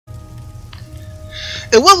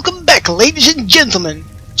Welcome back, ladies and gentlemen,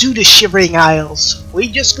 to the Shivering Isles. We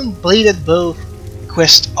just completed both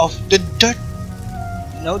quests of the Dutch.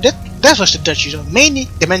 No, that was the Duchess of Mania,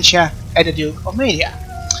 Dementia, and the Duke of Mania.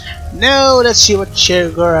 Now let's see what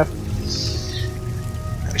Sheogorath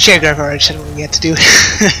already said what we had to do.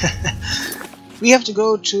 We have to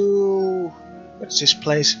go to what's this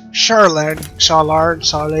place? Salarn,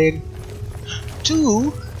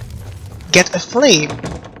 to get a flame.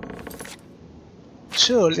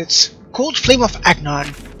 So let's Cold Flame of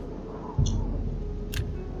Agnon.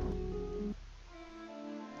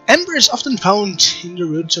 Ember is often found in the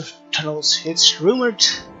roots of tunnels. It's rumored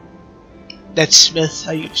that smiths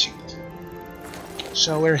are using it.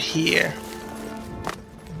 So we're here.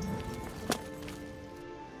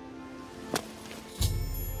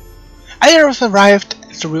 I have arrived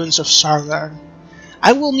at the ruins of Salarn.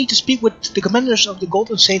 I will need to speak with the commanders of the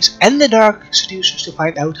Golden Saints and the Dark Seducers to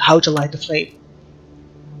find out how to light the flame.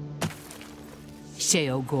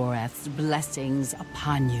 Sheogorath's blessings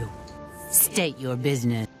upon you. State your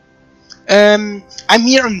business. I'm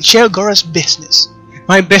here on Sheogorath's business.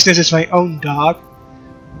 My business is my own dog.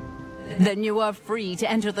 Then you are free to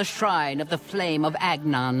enter the shrine of the Flame of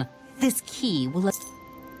Agnon. This key will...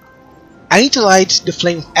 I need to light the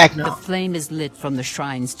flame of Agnon. The flame is lit from the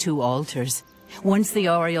shrine's 2 altars. Once the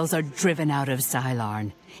Orioles are driven out of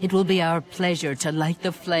Salarn, it will be our pleasure to light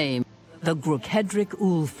the flame. The Grukedric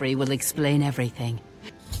Ulfri will explain everything.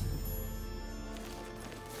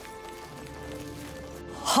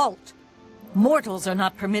 Halt! Mortals are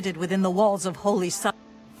not permitted within the walls of Holy Salarn.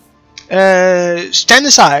 Stand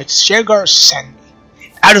aside, Sheogorath send.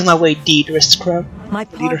 Out of my way, Deedrist Crow. My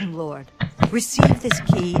pardon, Lord. Receive this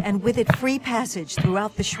key, and with it free passage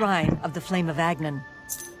throughout the shrine of the Flame of Agnon.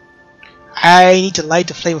 I need to light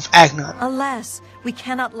the flame of Agnon. Alas, we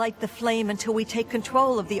cannot light the flame until we take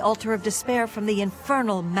control of the Altar of Despair from the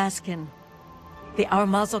infernal Maskin. The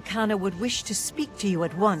Armazalkana would wish to speak to you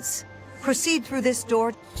at once. Proceed through this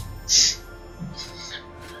door.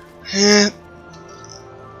 To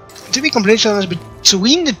be completely honest,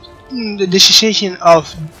 between the decision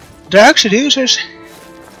of Dark Seducers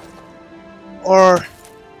or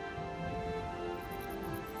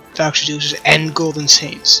Dark Seducers and Golden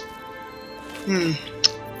Saints,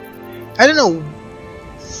 I don't know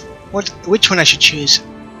which one I should choose,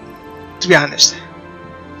 to be honest.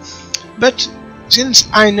 But since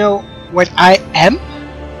I know what I am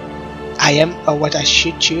or what I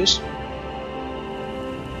should choose,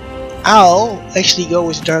 I'll actually go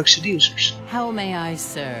with Dark Seducers. How may I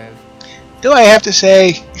serve? Though I have to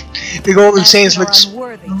say, the Golden Saints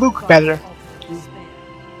look better.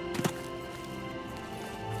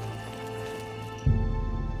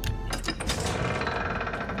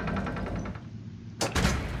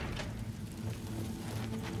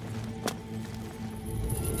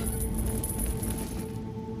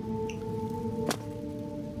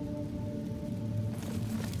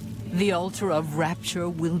 The altar of rapture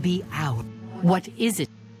will be out. What is it?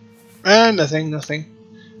 Nothing.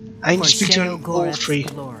 I need to speak to an Ulfri.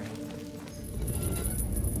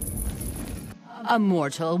 A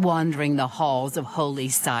mortal wandering the halls of Holy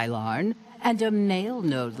Salarn, and a male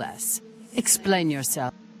no less. Explain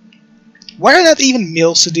yourself. Why are not even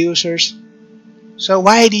male seducers? So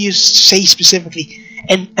why do you say specifically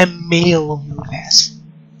a male no less?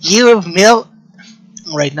 You have male,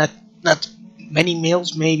 right? Not many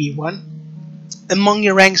males, maybe one among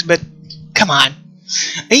your ranks, but come on.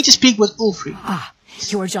 I need to speak with Ulfri. Ah,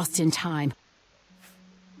 you are just in time.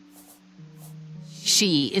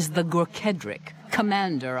 She is the Grukedric,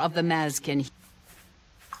 commander of the Maskin,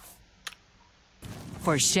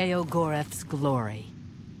 for Sheogorath's glory.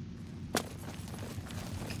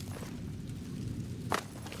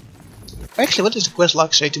 Actually, what does the quest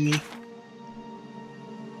log say to me?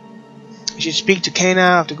 You should speak to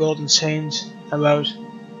Kana of the Golden Saints about...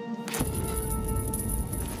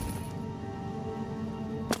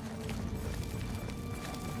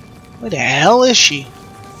 Where the hell is she?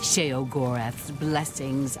 Sheogorath's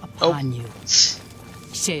blessings upon you.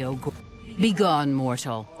 Begone,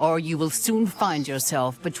 mortal, or you will soon find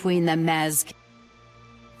yourself between the Mask.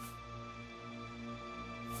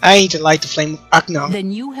 I need to light the flame of Agnon.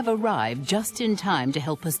 Then you have arrived just in time to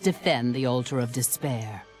help us defend the Altar of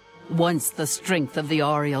Despair. Once the strength of the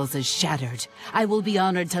Orioles is shattered, I will be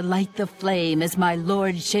honored to light the flame as my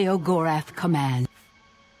Lord Sheogorath commands.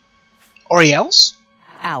 Orioles?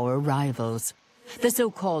 Our rivals, the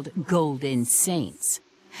so-called Golden Saints.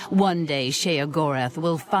 One day Sheogorath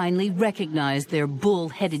will finally recognize their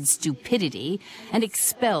bull-headed stupidity and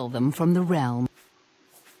expel them from the realm.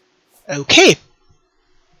 Okay.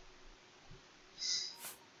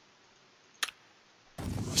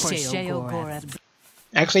 Sheogorath.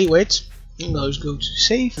 Actually, wait. I'm going to go to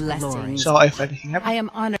save. Blessings. So if anything happens. I am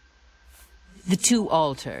honored. The two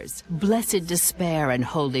altars, blessed despair and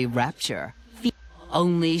holy rapture.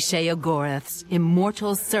 Only Sheogorath's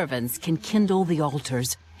immortal servants can kindle the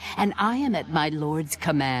altars, and I am at my lord's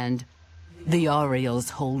command. The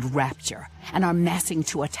Aureals hold rapture and are massing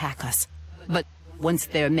to attack us, but once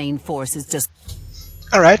their main force is just...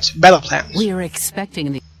 Alright, battle plans. We are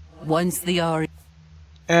expecting the... Once the Aureals...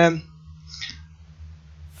 Let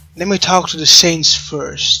me talk to the Saints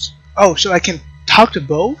first. Oh, so I can talk to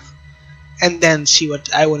both? And then see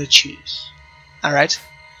what I want to choose. Alright.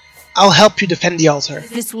 I'll help you defend the altar.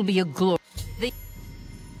 This will be a glory.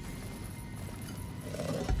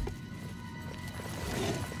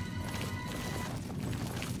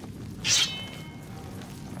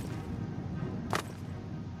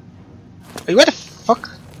 Wait, what the fuck?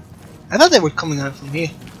 I thought they were coming out from here.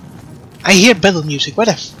 I hear battle music. What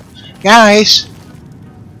the f... Guys!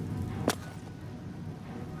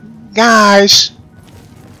 Guys!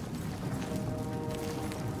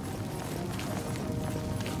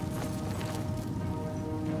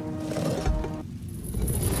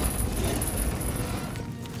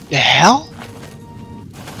 The hell?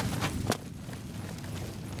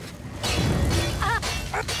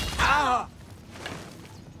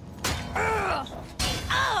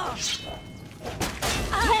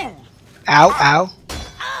 Ow, ow.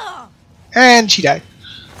 And she died.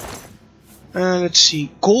 Let's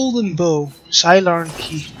see. Golden bow. Sylarn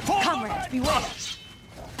key. Comrades, beware!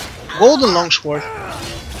 Golden longsword.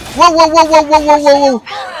 Whoa, whoa, whoa, whoa, whoa, whoa, whoa, whoa.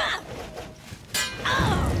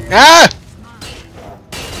 Ah!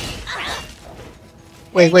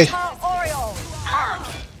 Wait, wait.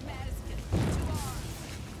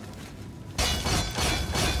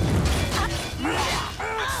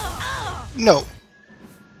 No.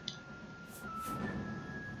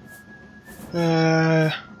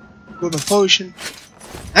 Golden potion.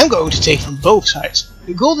 I'm going to take from both sides.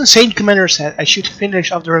 The Golden Saint Commander said I should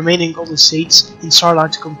finish off the remaining Golden Saints in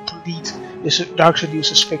Sarlan to complete the Dark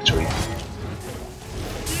Seducer's victory.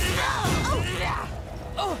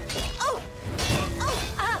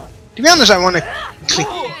 To be honest, I want to click.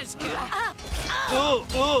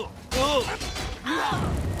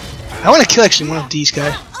 I want to kill actually one of these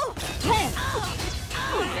guys.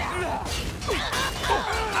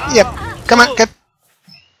 Yep, come on, get.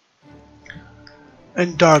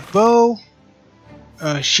 And dark bow.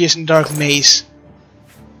 She has a dark mace.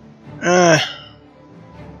 Actually,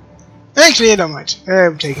 I don't mind.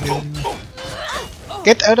 I'm taking it.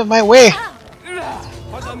 Get out of my way!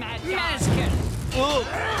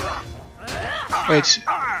 Wait.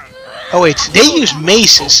 Oh wait, they use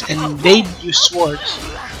maces and they use swords.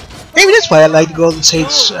 Maybe that's why I like the Golden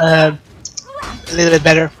Saints a little bit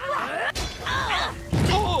better.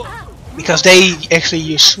 Because they actually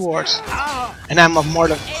use swords. And I'm a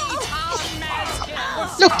mortal.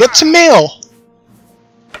 Look, that's a male!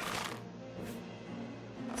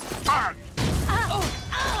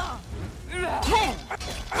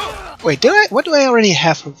 Wait, what do I already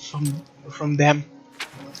have from them?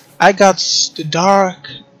 I got the dark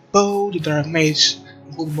bow, the dark mace,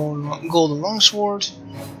 golden longsword,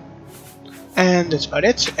 and that's about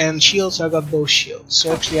it. And shields, I got both shields.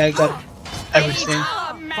 So actually, I got everything.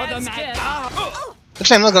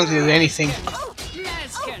 Actually, I'm not going to do anything.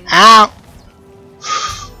 Ow!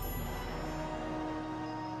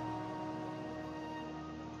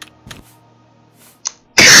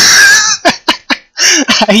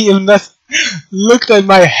 I have not looked at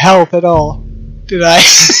my health at all, did I?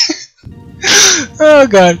 Oh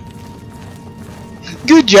god.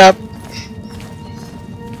 Good job.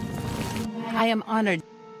 I am honored.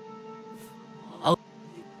 Oh,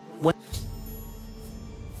 what?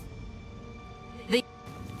 The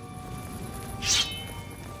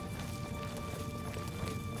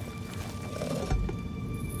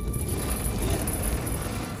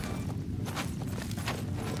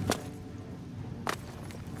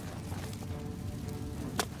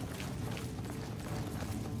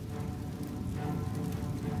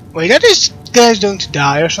Wait, that this guy's going to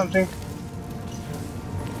die or something?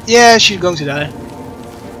 Yeah, she's going to die.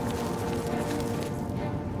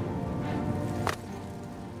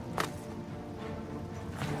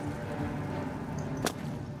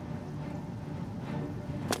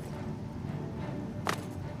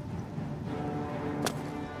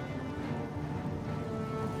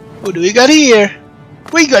 What do we got here?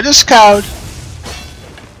 We got a scout.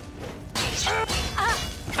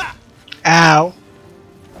 Ow.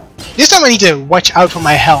 This time I need to watch out for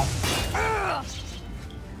my health.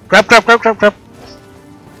 Grab, grab, grab, grab, grab.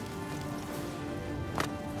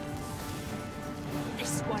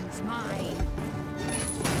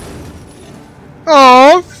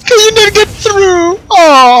 Oh, can you not get through?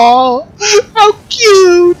 Oh, how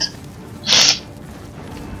cute!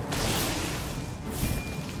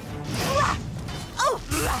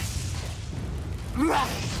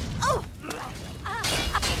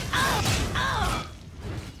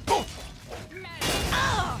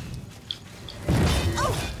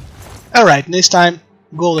 Alright, this time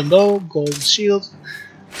golden bow, golden shield,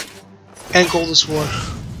 and golden sword.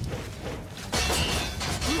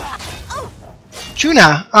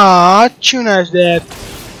 Tuna! Ah, Tuna is dead.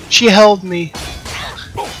 She held me.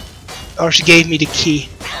 Or she gave me the key.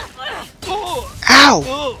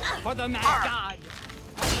 Ow! For the mad god.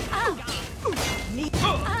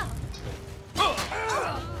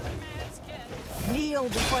 Kneel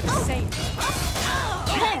before the saint.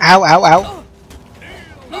 Ow, ow, ow.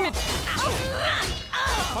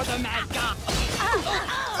 For the mad god.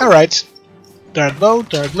 Alright. Dark bow,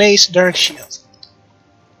 dark mace, dark shield.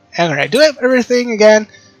 Alright, do I have everything again?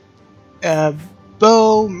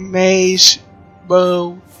 Bow, mace,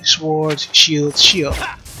 bow, sword, shield, shield.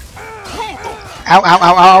 Ow, ow,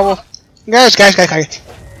 ow, ow. Guys.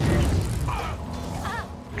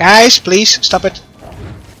 Guys, please, stop it.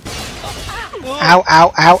 Ow,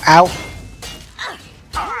 ow, ow, ow.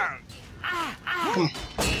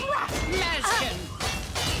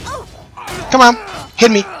 Come on,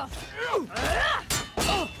 hit me.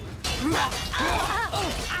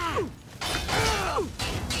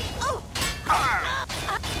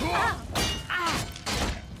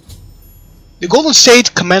 The Golden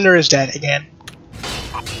State Commander is dead again.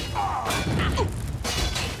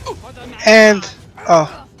 And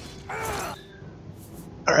oh,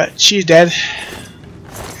 alright, she's dead,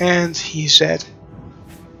 and he's dead.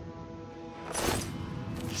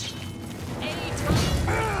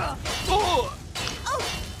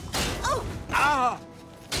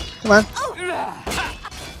 Come on.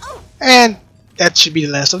 And that should be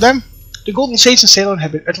the last of them. The Golden Saints and Ceylon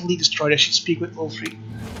have been utterly destroyed. I should speak with all three.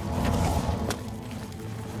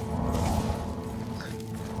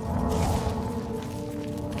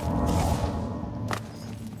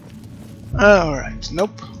 Alright,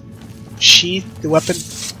 nope. Sheath the weapon.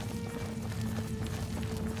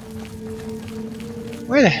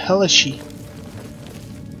 Where the hell is she?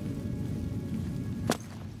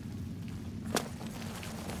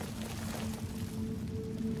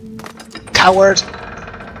 Coward!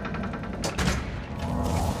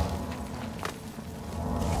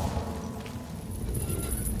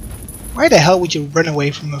 Why the hell would you run away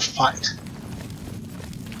from a fight?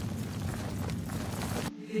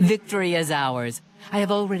 Victory is ours. I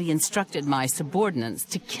have already instructed my subordinates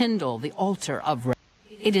to kindle the altar of wrath.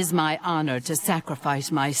 It is my honor to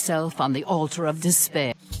sacrifice myself on the altar of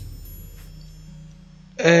despair.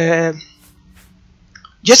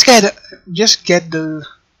 Just get the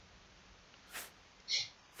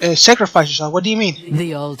sacrifice yourself. What do you mean?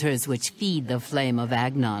 The altars which feed the flame of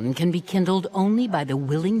Agnon can be kindled only by the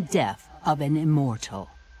willing death of an immortal.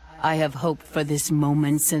 I have hoped for this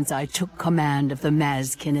moment since I took command of the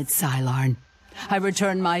Mazkin at Sylarn. I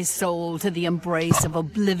return my soul to the embrace of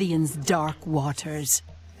Oblivion's dark waters.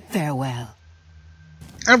 Farewell.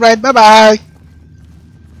 Alright, bye-bye.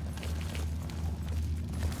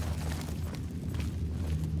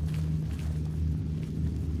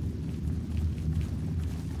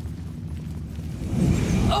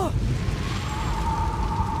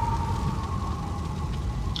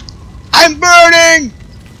 I'm burning!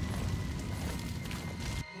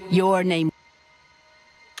 Your name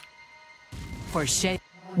for shape.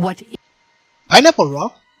 What is Pineapple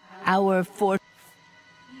Rock? our fort?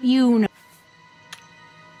 You know.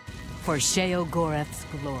 For Sheogorath's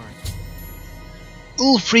glory.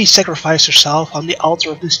 Ulfrey sacrificed herself on the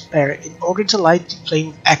altar of despair in order to light the flame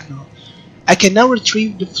of Agnon. I can now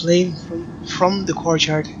retrieve the flame from the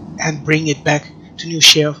courtyard and bring it back to New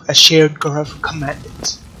Sheriff as Sheogorath commanded.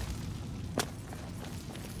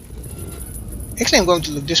 Actually, I'm going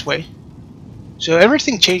to look this way. So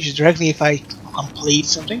everything changes directly if I complete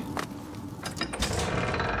something.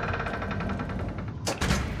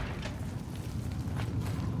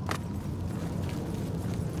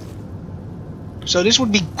 So this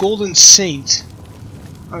would be Golden Saint.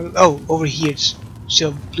 Oh, over here it's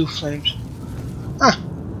still blue flames. Ah.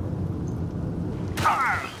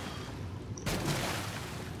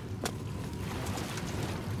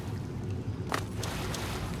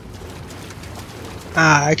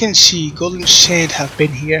 Ah, I can see Golden Saint have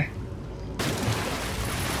been here.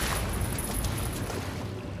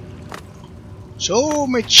 So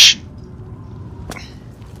much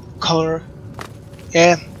color.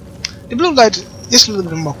 Yeah, the blue light is a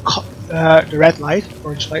little bit more the red light,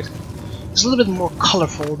 orange light, is a little bit more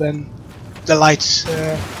colorful than the lights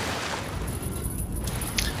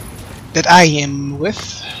that I am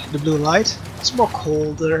with. The blue light. It's more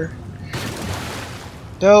colder.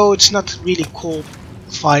 Though it's not really cold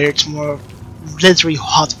fire, it's more glittery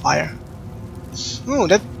hot fire. Oh,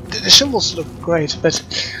 the symbols look great, but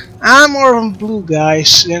I'm more of a blue guy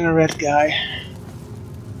than a red guy.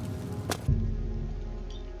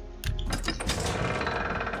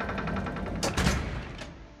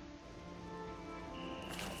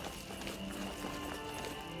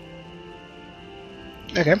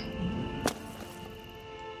 Okay.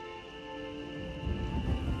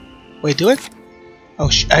 Wait, do it? Oh,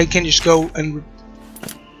 I can just go and...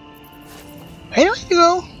 Where do I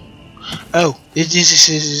go? Oh, this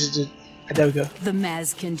is the... There we go. The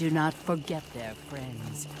Mazkin do not forget their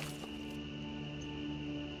friends.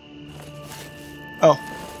 Oh.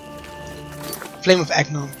 Flame of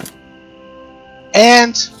Agnon.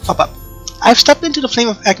 And pop up. I've stepped into the Flame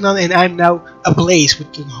of Agnon and I'm now ablaze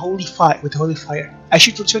with the holy fire. I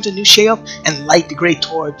should return to New Sheoth and light the great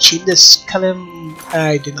torch in this column.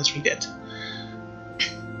 I did not read it.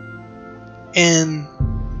 And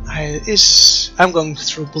I'm going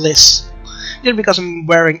through bliss. Just because I'm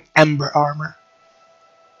wearing amber armor.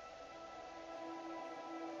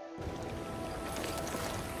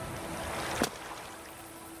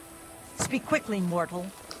 Speak quickly, mortal.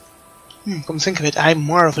 Come to think of it, I'm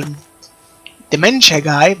more of a dementia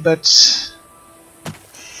guy, but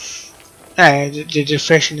the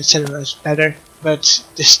fashion etc. is better. But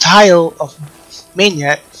the style of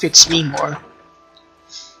Mania fits me more.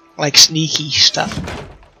 Like sneaky stuff.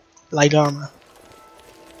 Light armor.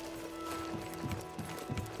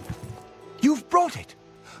 You've brought it!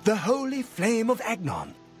 The holy flame of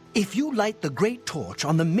Agnon. If you light the great torch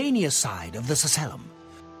on the Mania side of the Sacellum.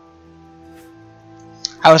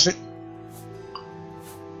 How is it?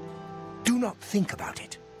 Do not think about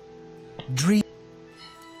it. Dream.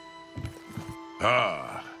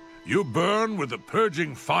 Ah, you burn with the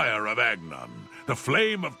purging fire of Agnon, the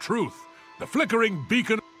flame of truth, the flickering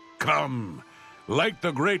beacon. Come, light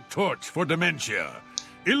the great torch for dementia.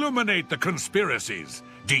 Illuminate the conspiracies.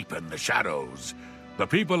 Deepen the shadows. The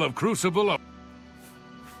people of Crucible are...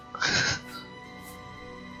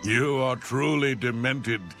 You are truly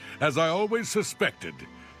demented, as I always suspected.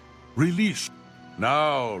 Release.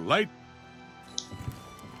 Now, light...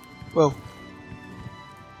 Whoa.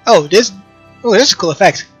 Oh, this is a cool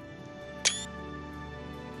effect.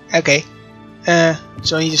 Okay.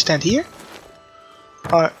 So I need to stand here?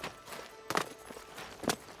 Or...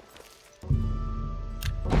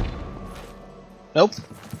 Nope.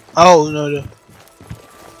 Oh, no.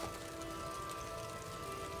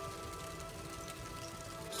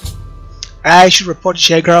 I should report to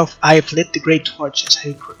Shagrove. I have lit the great torch as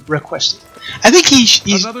I requested. I think he's...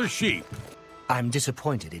 Another sheep. I'm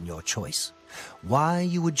disappointed in your choice. Why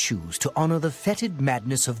you would choose to honor the fetid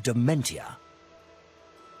madness of Dementia.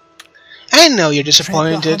 I know you're Tread the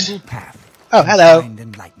disappointed. humble path Oh, and hello. find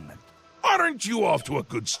enlightenment. Aren't you off to a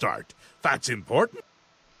good start? That's important.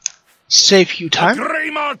 Save you The time. Grey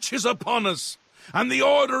March is upon us, and the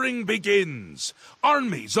ordering begins.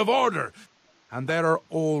 Armies of order, and there are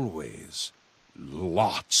always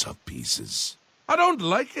lots of pieces. I don't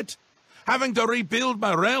like it, having to rebuild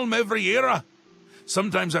my realm every era.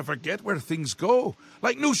 Sometimes I forget where things go,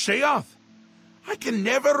 like New Sheoth. I can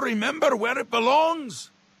never remember where it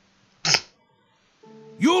belongs.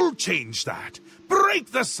 You'll change that.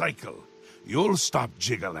 Break the cycle. You'll stop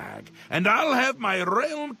Jiggalag, and I'll have my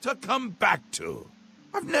realm to come back to.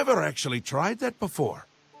 I've never actually tried that before.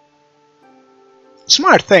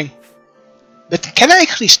 Smart thing. But can I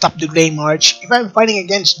actually stop the Grey March if I'm fighting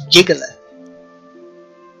against Jiggler?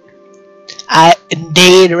 I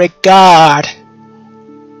indeed regard.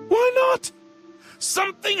 Why not?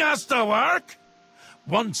 Something has to work.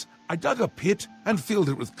 Once I dug a pit and filled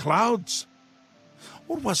it with clouds.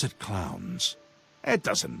 Or was it clowns? It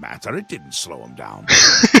doesn't matter, it didn't slow him down.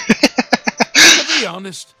 To be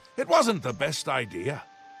honest, it wasn't the best idea.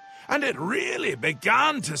 And it really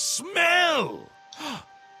began to smell.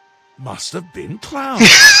 Must have been clowns.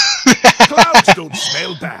 Clouds don't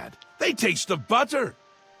smell bad. They taste of butter.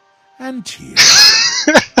 And tears.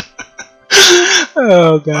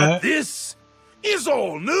 Oh But god. this is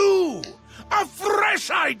all new. A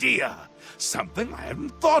fresh idea. Something I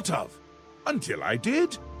hadn't thought of. Until I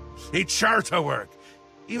did. It's sure to work,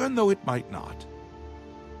 even though it might not.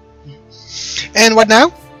 And what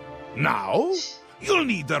now? Now, you'll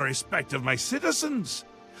need the respect of my citizens.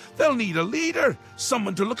 They'll need a leader,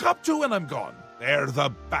 someone to look up to when I'm gone. They're the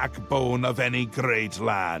backbone of any great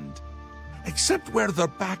land. except where the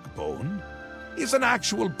backbone is an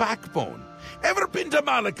actual backbone. Ever been to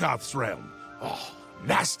Malakoth's realm? Oh,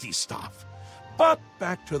 nasty stuff. But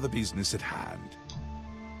back to the business at hand.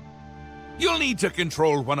 You'll need to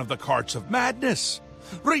control one of the Courts of Madness.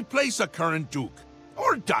 Replace a current Duke,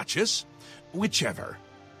 or Duchess, whichever.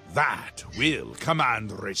 That will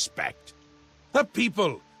command respect. The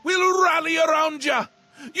people will rally around you.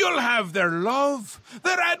 You'll have their love,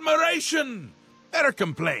 their admiration, their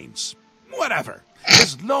complaints, whatever,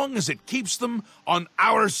 as long as it keeps them on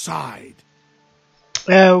our side.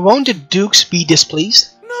 Won't the dukes be displeased?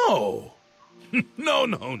 No.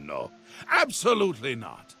 No. Absolutely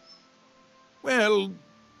not. Well,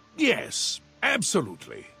 yes,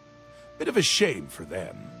 absolutely. Bit of a shame for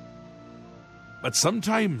them. But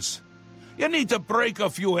sometimes you need to break a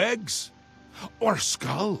few eggs. Or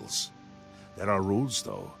skulls. There are rules,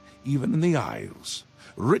 though, even in the Isles.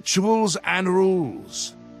 Rituals and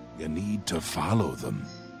rules. You need to follow them.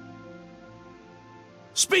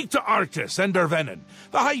 Speak to Artis and Dervenin,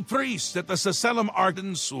 the High Priest at the Sesalem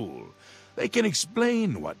Arden Sul. They can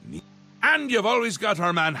explain what needs. And you've always got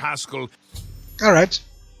our man Haskell. Alright.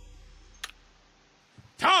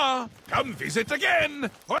 Ta! Come visit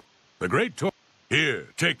again! What? The Great Tour. Here,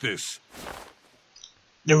 take this.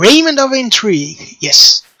 The Raiment of Intrigue,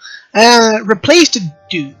 yes. Replace the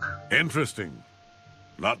Duke. Interesting.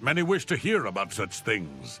 Not many wish to hear about such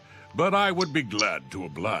things, but I would be glad to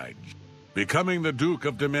oblige. Becoming the Duke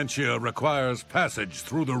of Dementia requires passage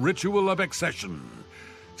through the Ritual of Accession.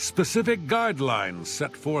 Specific guidelines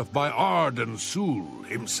set forth by Arden Sul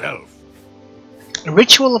himself. The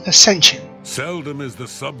Ritual of Ascension. Seldom is the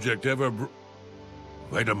subject ever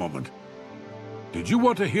Wait a moment. Did you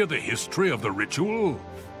want to hear the history of the ritual?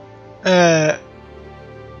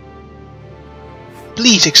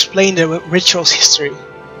 Please explain the ritual's history.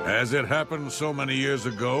 As it happened so many years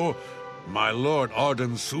ago, my lord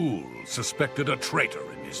Arden Sul suspected a traitor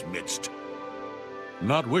in his midst.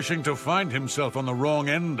 Not wishing to find himself on the wrong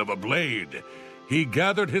end of a blade, he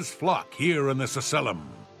gathered his flock here in the Sesalem.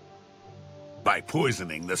 By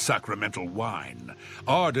poisoning the sacramental wine,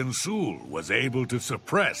 Arden Sul was able to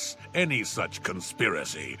suppress any such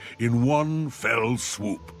conspiracy in one fell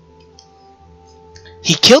swoop.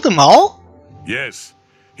 He killed them all? Yes.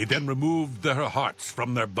 He then removed their hearts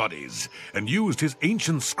from their bodies and used his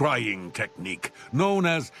ancient scrying technique, known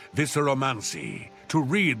as visceromancy, to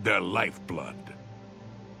read their lifeblood.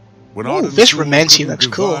 When Ooh, Arden visceromancy, Sul that's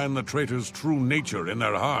couldn't cool. divine the traitor's true nature in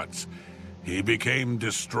their hearts, he became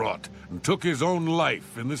distraught and took his own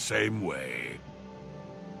life in the same way.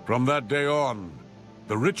 From that day on,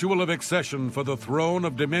 the ritual of accession for the throne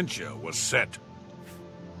of Dementia was set.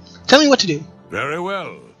 Tell me what to do. Very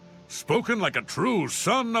well. Spoken like a true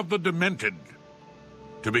son of the Demented.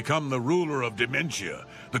 To become the ruler of Dementia,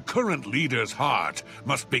 the current leader's heart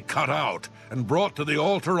must be cut out and brought to the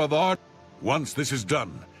altar of art. Once this is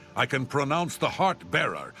done, I can pronounce the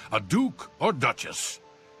heart-bearer a duke or duchess.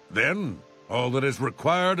 Then, all that is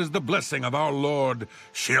required is the blessing of our lord,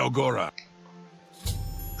 Sheogora.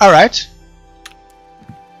 Alright.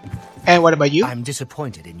 And what about you? I'm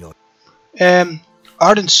disappointed in your...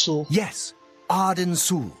 Arden Sul. Yes, Arden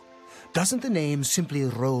Sul. Doesn't the name simply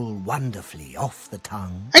roll wonderfully off the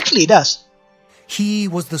tongue? Actually, it does. He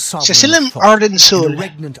was the sovereign Sesalem of thought, Arden Sul. and a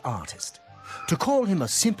regnant artist. To call him a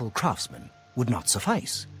simple craftsman would not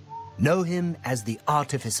suffice. Know him as the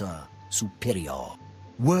artificer superior.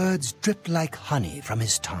 Words dripped like honey from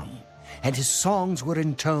his tongue, and his songs were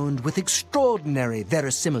intoned with extraordinary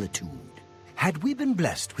verisimilitude. Had we been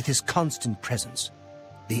blessed with his constant presence,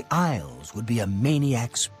 the Isles would be a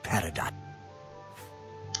maniac's paradise.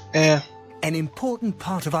 An important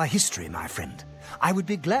part of our history, my friend. I would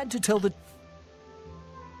be glad to tell the...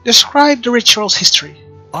 Describe the ritual's history.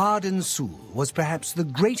 Arden Sul was perhaps the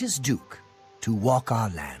greatest duke to walk our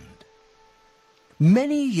land.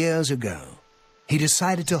 Many years ago, he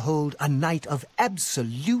decided to hold a night of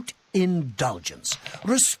absolute indulgence,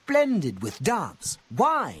 resplendent with dance,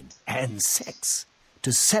 wine, and sex,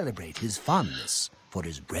 to celebrate his fondness for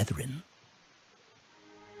his brethren.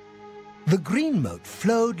 The green moat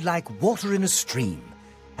flowed like water in a stream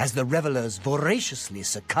as the revelers voraciously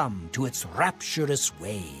succumbed to its rapturous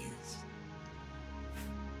ways.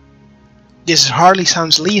 This hardly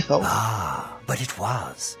sounds lethal. Ah, but it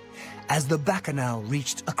was. As the bacchanal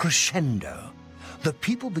reached a crescendo, the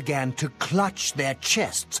people began to clutch their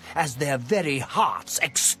chests as their very hearts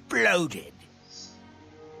exploded.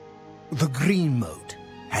 The green moat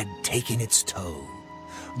had taken its toll.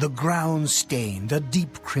 The ground stained a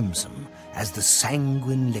deep crimson as the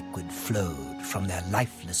sanguine liquid flowed from their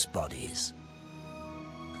lifeless bodies.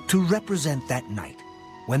 To represent that night,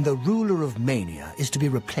 when the ruler of Mania is to be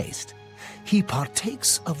replaced, he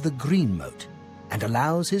partakes of the green mote and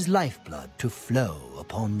allows his lifeblood to flow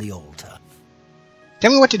upon the altar.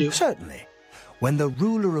 Tell me what to do. Certainly. When the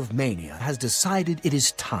ruler of Mania has decided it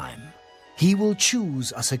is time, he will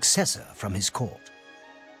choose a successor from his court.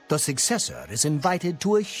 The successor is invited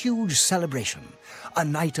to a huge celebration, a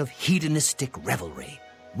night of hedonistic revelry.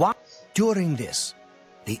 During this,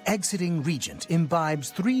 the exiting regent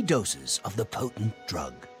imbibes 3 doses of the potent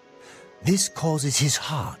drug. This causes his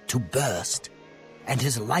heart to burst, and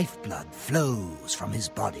his lifeblood flows from his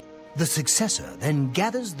body. The successor then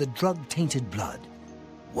gathers the drug-tainted blood.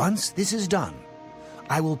 Once this is done,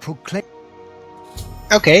 I will proclaim...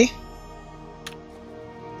 Okay.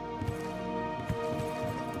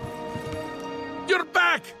 You're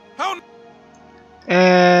back! How...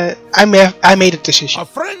 I made a decision. A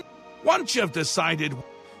friend? Once you've decided...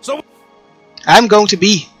 So... I'm going to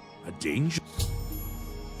be. A danger?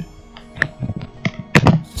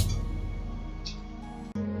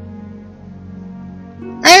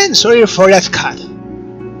 And sorry for that cut.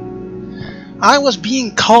 I was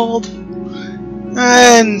being called,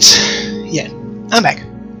 and yeah, I'm back.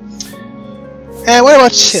 What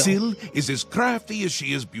about Sil? Sil is as crafty as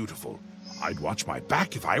she is beautiful. I'd watch my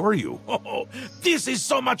back if I were you. Oh, this is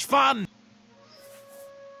so much fun!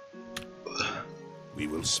 We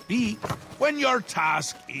will speak when your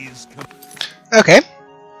task is complete. Okay.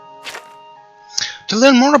 To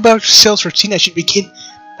learn more about Sil's routine, I should begin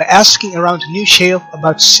by asking around the new Shale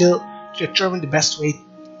about Sil to determine the best way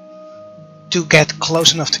to get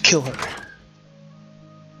close enough to kill her.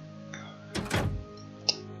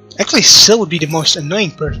 Actually, Sil would be the most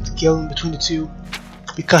annoying person to kill in between the two,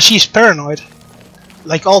 because she's paranoid,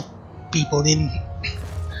 like all people in...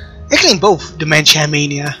 actually in both Dementia and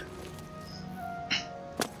Mania.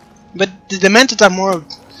 But the Demented are more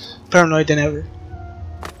paranoid than ever.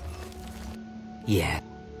 Yeah.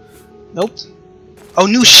 Nope. Oh,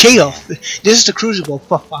 new Shale! This is the Crucible,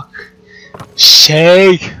 fuck.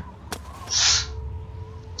 Shay!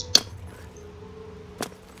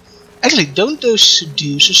 Actually, don't those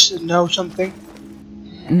seducers know something?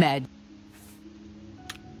 Med.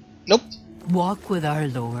 Nope. Walk with our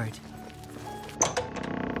Lord.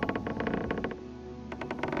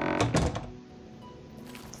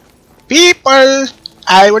 People!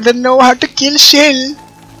 I wanna know how to kill Sil!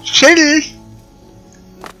 Sil!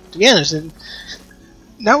 To be honest,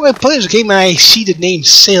 now I play this game and I see the name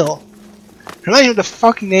Sil. Reminds me of the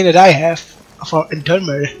fucking name that I have for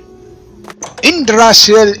Endurmer.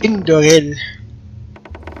 Indrasil Indoril.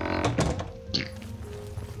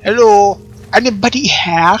 Hello? Anybody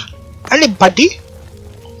here? Anybody?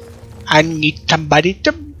 I need somebody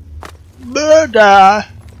to murder.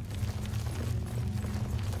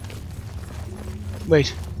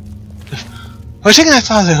 Wait. I think I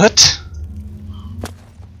found the hut.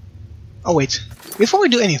 Oh wait. Before we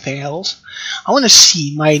do anything else, I want to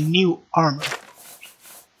see my new armor.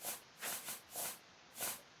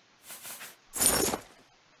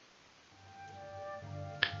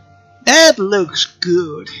 That looks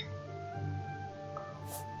good.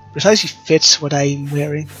 Precisely fits what I'm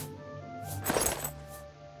wearing.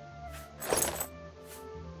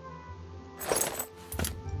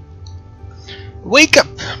 Wake up!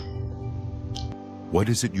 What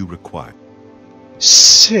is it you require?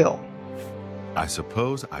 Sil. I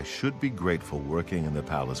suppose I should be grateful working in the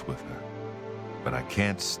palace with her. But I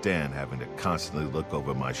can't stand having to constantly look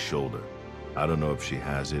over my shoulder. I don't know if she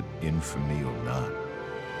has it in for me or not.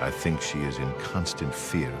 I think she is in constant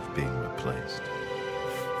fear of being replaced.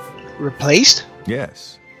 Replaced?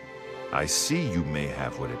 Yes. I see you may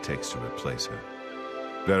have what it takes to replace her.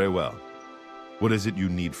 Very well. What is it you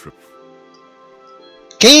need from...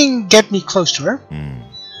 Can you get me close to her?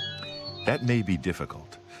 That may be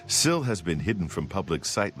difficult. Sil has been hidden from public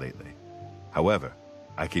sight lately. However,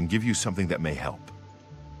 I can give you something that may help.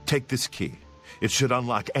 Take this key. It should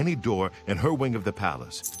unlock any door in her wing of the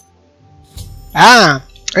palace. Ah!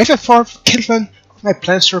 I have informed Kinlan of my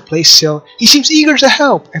plans to replace Sil. He seems eager to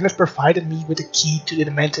help and has provided me with a key to the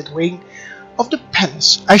demented wing of the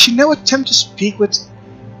palace. I should now attempt to speak with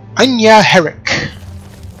Anya Herrick.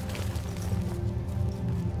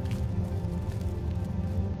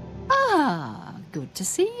 Ah, good to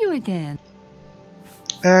see you again.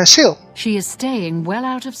 Sil. She is staying well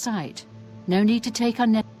out of sight. No need to take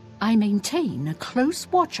her I maintain a close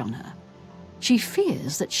watch on her. She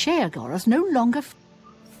fears that Sheagor is no longer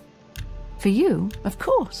for you, of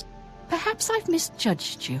course. Perhaps I've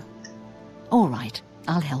misjudged you. All right,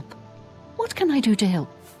 I'll help. What can I do to help?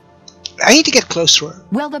 I need to get close to her.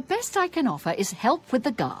 Well, the best I can offer is help with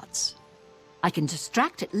the guards. I can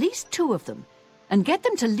distract at least 2 of them, and get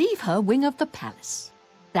them to leave her wing of the palace.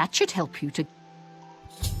 That should help you to...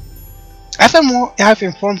 I've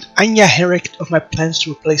informed Anya Herrick of my plans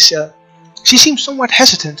to replace Sil. She seems somewhat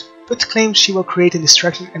hesitant, but claims she will create a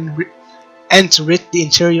distraction and rid the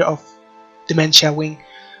interior of Dementia Wing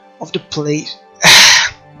of the place.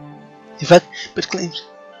 But claims...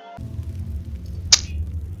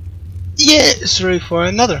 Yeah, sorry for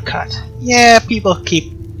another cut. Yeah, people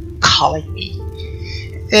keep calling me.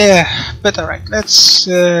 Yeah, but alright, let's...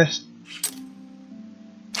 yeah,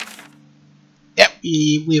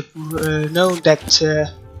 we've known that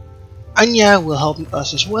Anya will help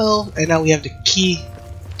us as well, and now we have the key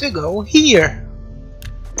to go here.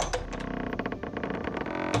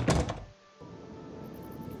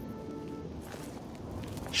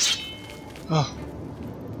 Oh.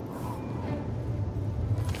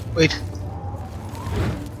 Wait.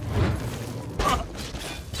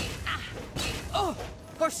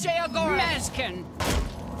 For Maskin!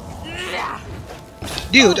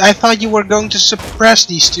 Dude, I thought you were going to suppress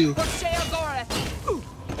these two.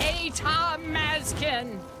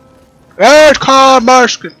 Maskin!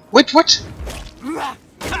 Maskin! Wait, what?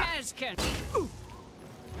 Maskin!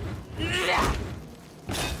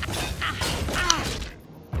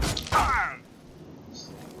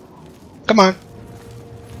 Come on.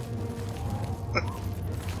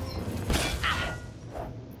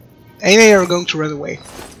 I know you're going to run away.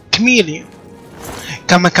 Chameleon.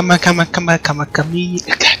 Come on, chameleon.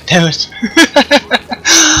 God damn it.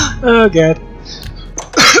 Oh god.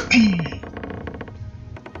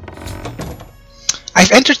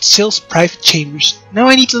 I've entered Sil's private chambers. Now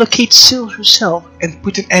I need to locate Sil herself and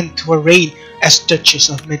put an end to her reign as Duchess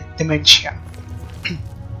of Dementia.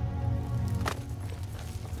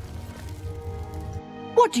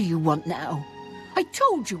 What do you want now? I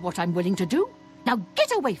told you what I'm willing to do. Now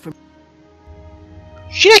get away from...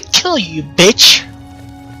 Should I kill you, bitch?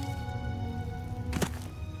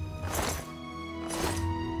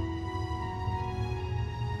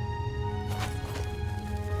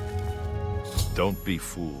 Don't be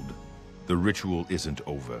fooled. The ritual isn't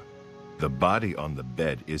over. The body on the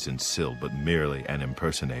bed isn't Sil, but merely an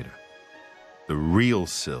impersonator. The real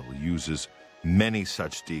Sil uses many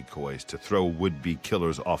such decoys to throw would-be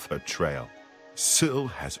killers off her trail. Sil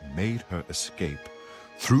has made her escape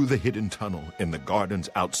through the hidden tunnel in the gardens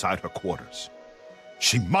outside her quarters.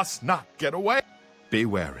 She must not get away. Be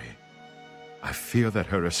wary. I fear that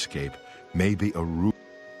her escape may be a ruse.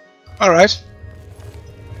 Alright.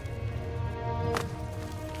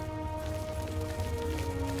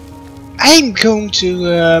 I'm going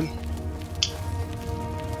to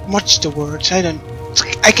what's the word?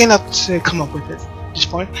 I cannot come up with it at this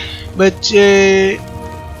point. But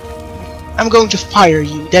I'm going to fire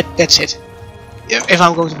you. That's it. If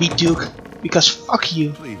I'm going to be Duke, because fuck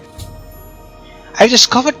you. Please. I've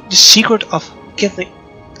discovered the secret of Kithling.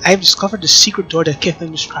 I've discovered the secret door that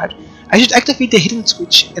Kithling described. I should activate the hidden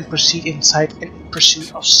switch and proceed inside in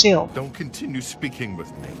pursuit of Sil. Don't continue speaking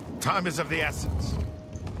with me. Time is of the essence.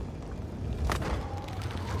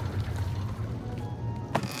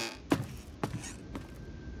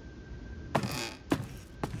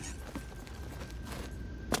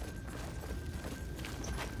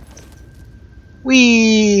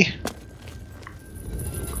 We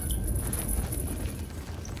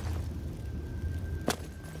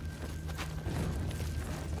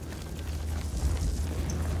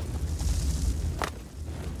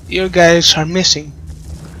You guys are missing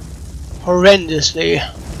horrendously.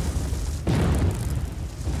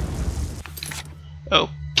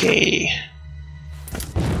 Okay.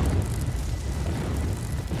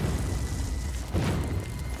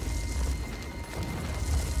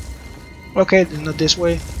 Okay, then not this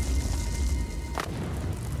way.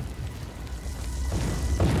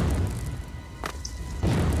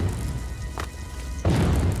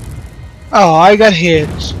 Oh, I got hit.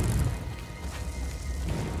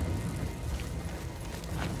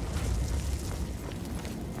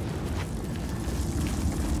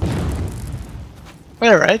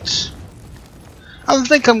 Alright. I don't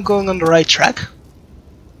think I'm going on the right track.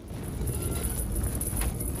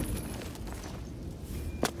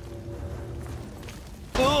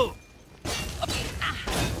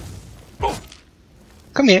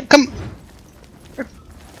 Come here, come.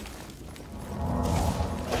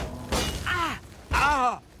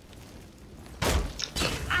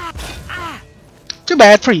 Too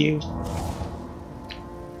bad for you.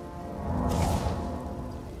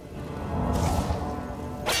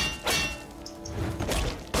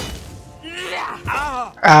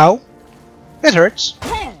 Ow. It hurts.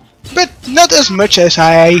 But not as much as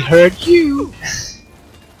I hurt you.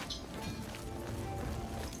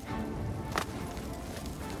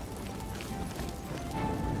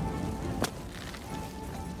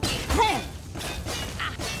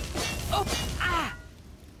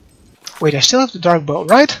 Wait, I still have the dark bow,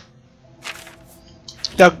 right?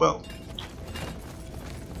 Dark bow.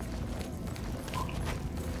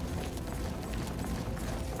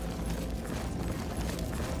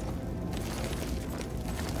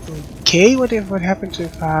 Okay, what happens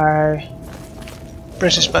if I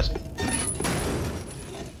press this button?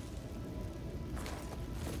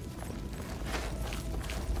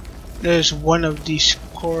 There's one of these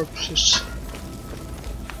corpses.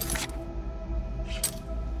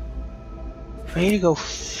 I need to go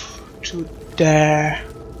to there,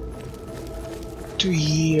 to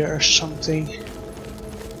here or something.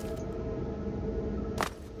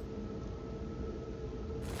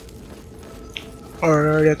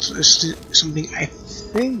 Or that's something I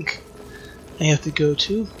think I have to go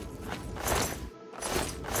to.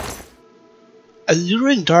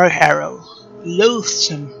 Alluring dark arrow,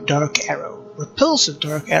 loathsome dark arrow, repulsive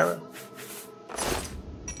dark arrow.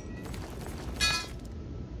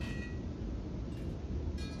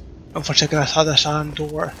 Oh, for a second I thought I saw a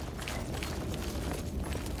door.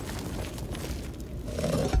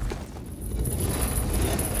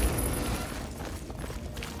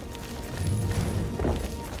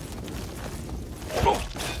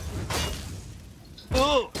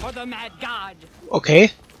 For the mad god.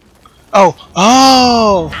 Okay.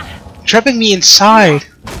 Oh! Trapping me inside.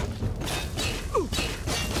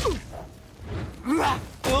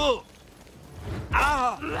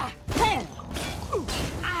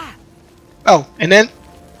 Oh, and then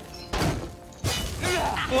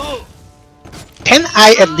can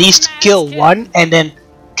I at least kill one and then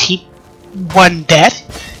keep one dead,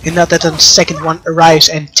 and not that the second one arrives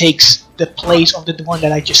and takes the place of the one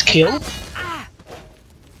that I just killed?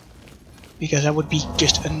 Because that would be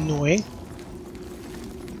just annoying.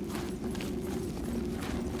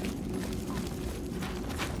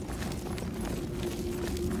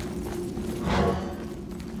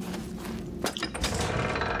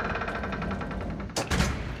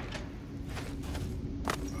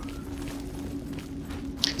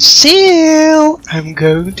 Seal! I'm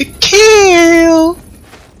going to kill!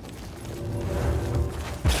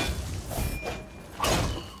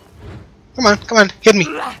 Come on, hit me.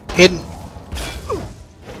 Hit me.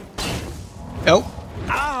 No.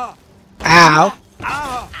 Ow.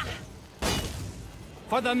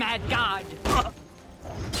 For the mad god.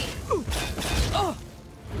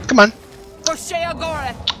 Come on. For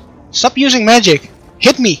Sheogoreth. Stop using magic.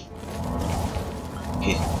 Hit me.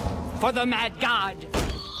 For the mad god.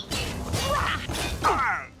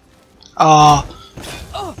 Oh,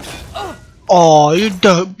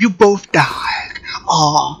 you both died.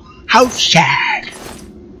 Oh, how sad.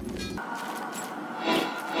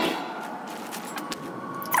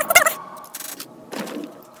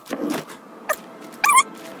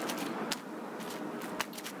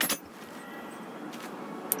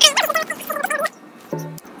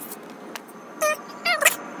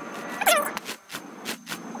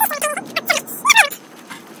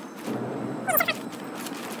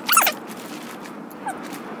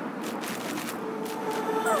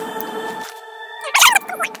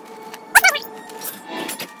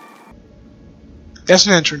 That's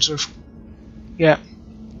an entrance, yeah.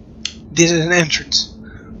 This is an entrance.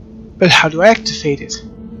 But how do I activate it?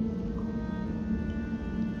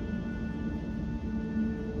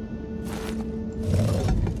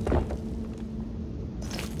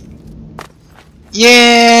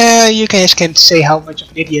 Yeah, you guys can't say how much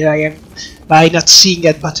of an idiot I am by not seeing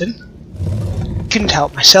that button. Couldn't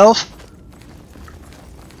help myself.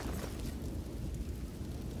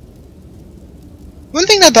 One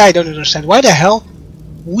thing that I don't understand, why the hell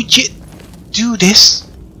would you do this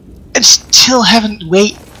and still haven't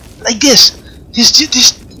wait like this?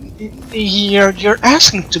 You're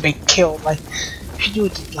asking to be killed. Like, if you do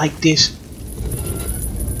it like this.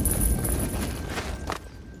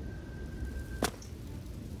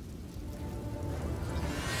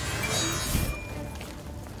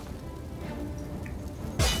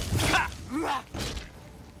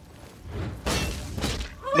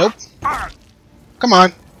 Nope. Come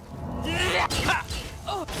on.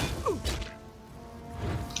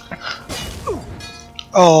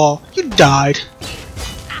 Oh, you died.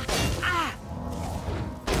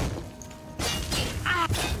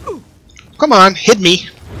 Come on, hit me.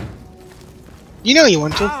 You know you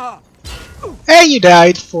want to. Hey, you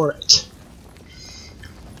died for it.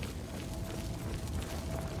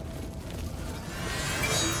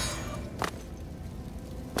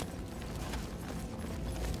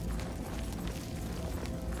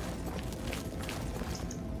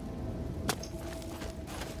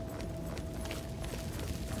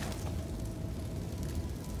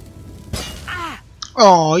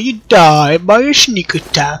 Oh, you died by a sneak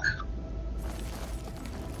attack.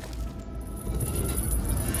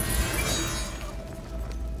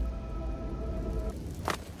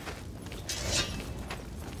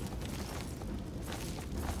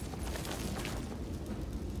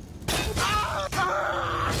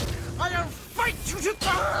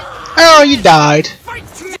 Oh, you died.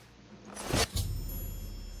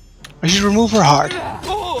 I should remove her heart.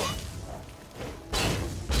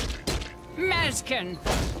 Maskin!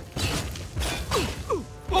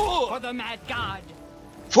 For the Mad God!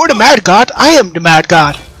 For the Mad God? I am the Mad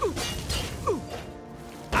God.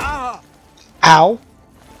 Ow.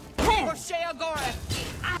 For Sheogorath!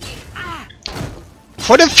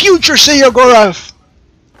 For the future, Seogorath!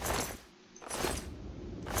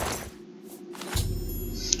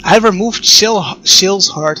 I have removed Sil's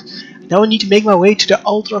heart. Now I need to make my way to the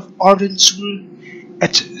altar of Ardensul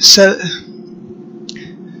at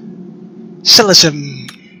Selisum.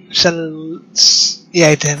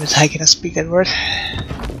 Yeah, damn it, I cannot speak that word.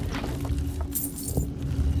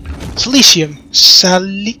 Silicium.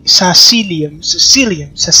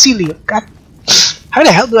 Sacilium. God. How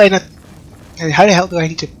the hell do I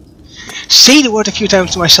need to say the word a few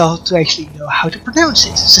times to myself to actually know how to pronounce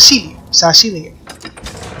it? Sacilium.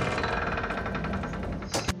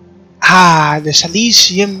 Ah, the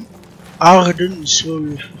Silicium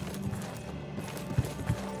Ardensul.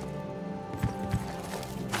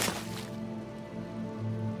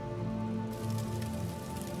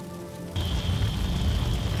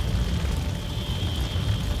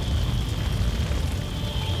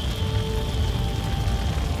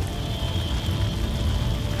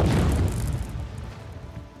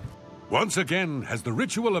 Once again has the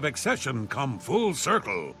ritual of accession come full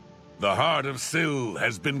circle. The heart of Sil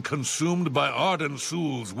has been consumed by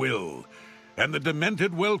Ardensul's will, and the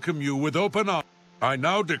Demented welcome you with open arms. I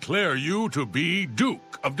now declare you to be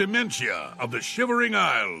Duke of Dementia of the Shivering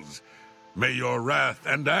Isles. May your wrath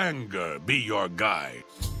and anger be your guide.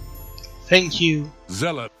 Thank you.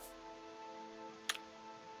 Zealot.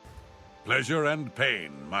 Pleasure and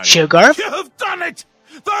pain, my Sugar? You have done it!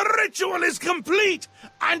 The ritual is complete,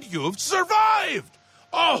 and you've survived!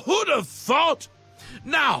 Oh, who'd have thought?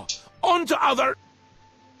 Now, on to other...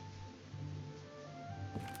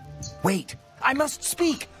 Wait, I must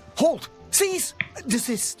speak. Halt! Cease!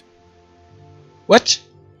 Desist! What?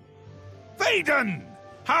 Thaden!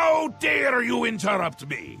 How dare you interrupt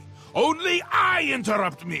me? Only I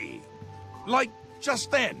interrupt me! Like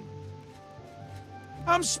just then.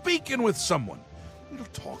 I'm speaking with someone. We'll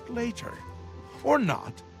talk later. Or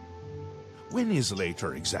not. When is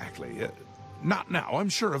later exactly? Not now, I'm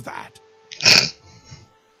sure of that.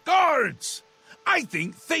 Guards! I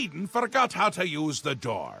think Thaden forgot how to use the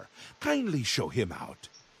door. Kindly show him out,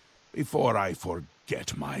 before I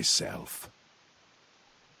forget myself.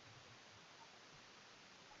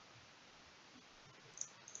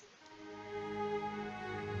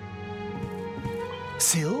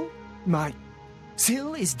 Sil?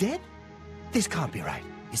 Sil is dead? This can't be right.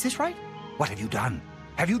 Is this right? What have you done?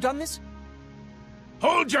 Have you done this?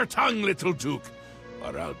 Hold your tongue, little Duke,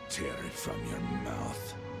 or I'll tear it from your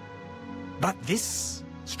mouth. But this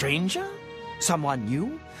stranger? Someone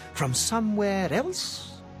new? From somewhere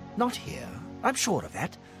else? Not here. I'm sure of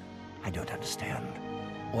that. I don't understand.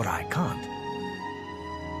 Or I can't.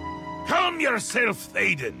 Calm yourself,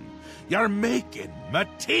 Thaden. You're making my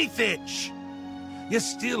teeth itch. You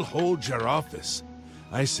still hold your office.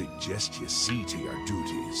 I suggest you see to your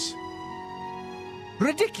duties.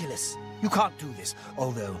 Ridiculous! You can't do this,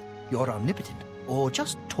 although you're omnipotent, or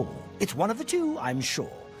just tall. It's one of the two, I'm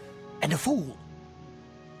sure. And a fool.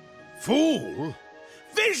 Fool?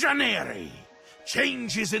 Visionary!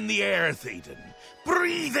 Change is in the air, Thaden.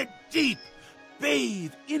 Breathe it deep.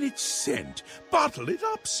 Bathe in its scent. Bottle it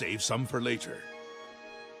up, save some for later.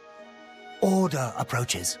 Order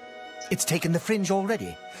approaches. It's taken the fringe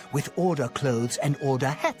already, with order clothes and order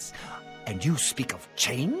hats. And you speak of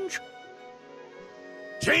change?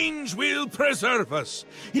 Change will preserve us.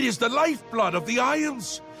 It is the lifeblood of the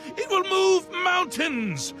Isles. It will move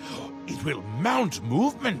mountains. It will mount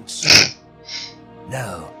movements.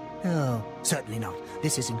 No, certainly not.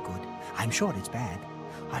 This isn't good. I'm sure it's bad.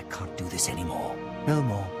 I can't do this anymore. No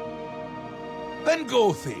more. Then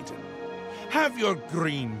go, Thaden. Have your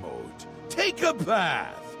green mode. Take a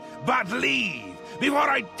bath. But leave before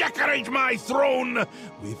I decorate my throne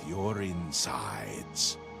with your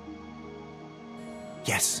insides.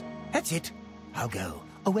 Yes, that's it. I'll go.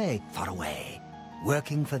 Away, far away.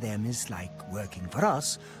 Working for them is like working for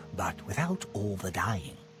us, but without all the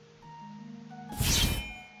dying.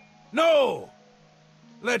 No!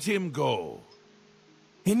 Let him go.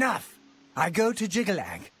 Enough! I go to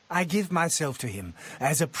Jiggalag. I give myself to him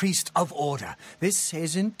as a priest of order. This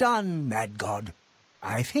isn't done, Mad God.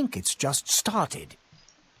 I think it's just started.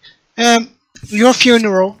 Your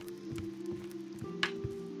funeral.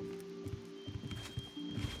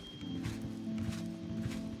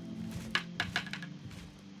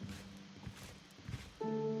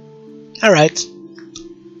 Alright.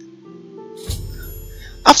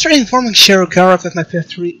 After informing Sherogara of my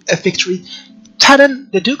victory,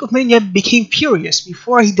 Tadan, the Duke of Mania, became furious.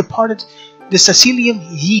 Before he departed the Sicilium,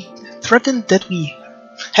 he threatened that we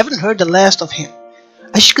haven't heard the last of him.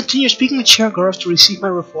 I should continue speaking with Sherogara to receive my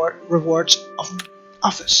rewards of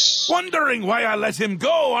office. Wondering why I let him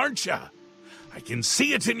go, aren't ya? I can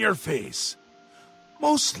see it in your face.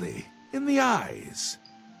 Mostly in the eyes.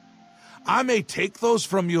 I may take those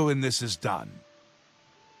from you when this is done.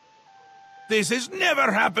 This has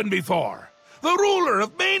never happened before. The ruler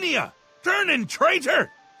of Mania, turning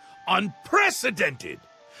traitor. Unprecedented.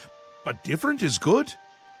 But different is good.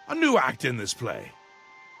 A new act in this play.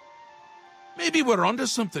 Maybe we're onto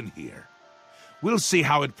something here. We'll see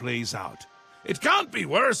how it plays out. It can't be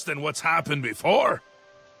worse than what's happened before.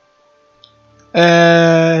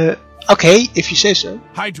 Okay, if you say so.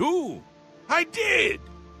 I do. I did.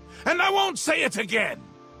 And I won't say it again.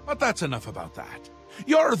 But that's enough about that.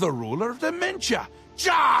 You're the ruler of dementia.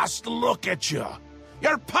 Just look at you.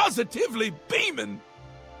 You're positively beaming.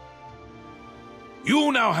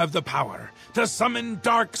 You now have the power to summon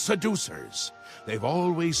dark seducers. They've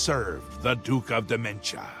always served the Duke of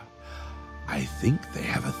Dementia. I think they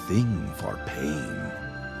have a thing for pain.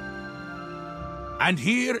 And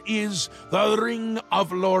here is the Ring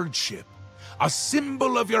of Lordship, a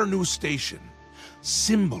symbol of your new station.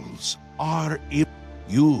 Symbols are if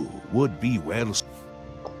you would be well.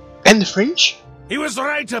 And the fringe? He was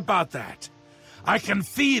right about that. I can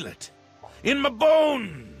feel it in my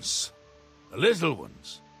bones. The little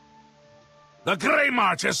ones. The Grey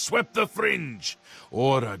March has swept the fringe.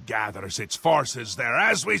 Aura gathers its forces there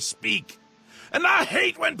as we speak. And I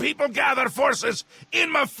hate when people gather forces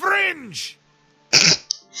in my fringe.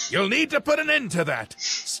 You'll need to put an end to that.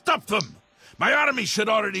 Stop them. My army should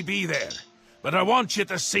already be there. But I want you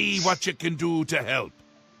to see what you can do to help.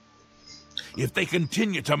 If they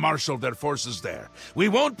continue to marshal their forces there, we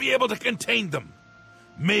won't be able to contain them.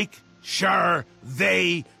 Make sure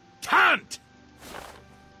they can't.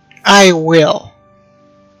 I will.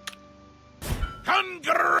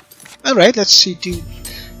 Alright, let's see.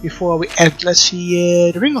 Before we end, let's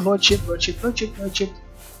see. The Ring of Lordship.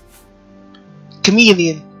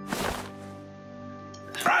 Chameleon.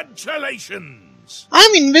 Congratulations!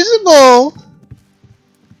 I'm invisible!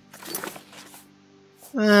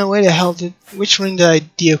 Where the hell which ring did I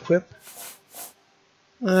de-equip?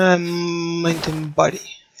 Mountain Body,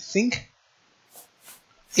 I think.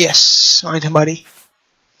 Yes, Mountain Body.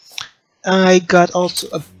 I got also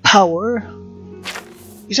a power.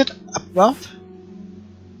 Is it above?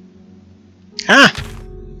 Ah!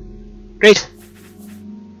 Great!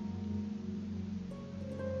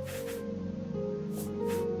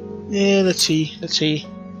 Yeah, let's see.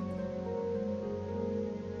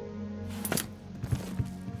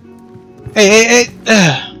 Hey!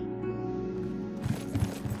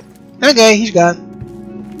 Okay, he's gone.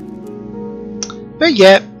 But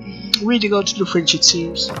yeah, we need to go to the fringe, it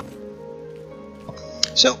seems.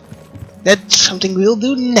 So, that's something we'll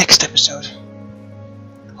do next episode.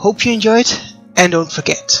 Hope you enjoyed, and don't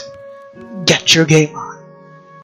forget, get your game on.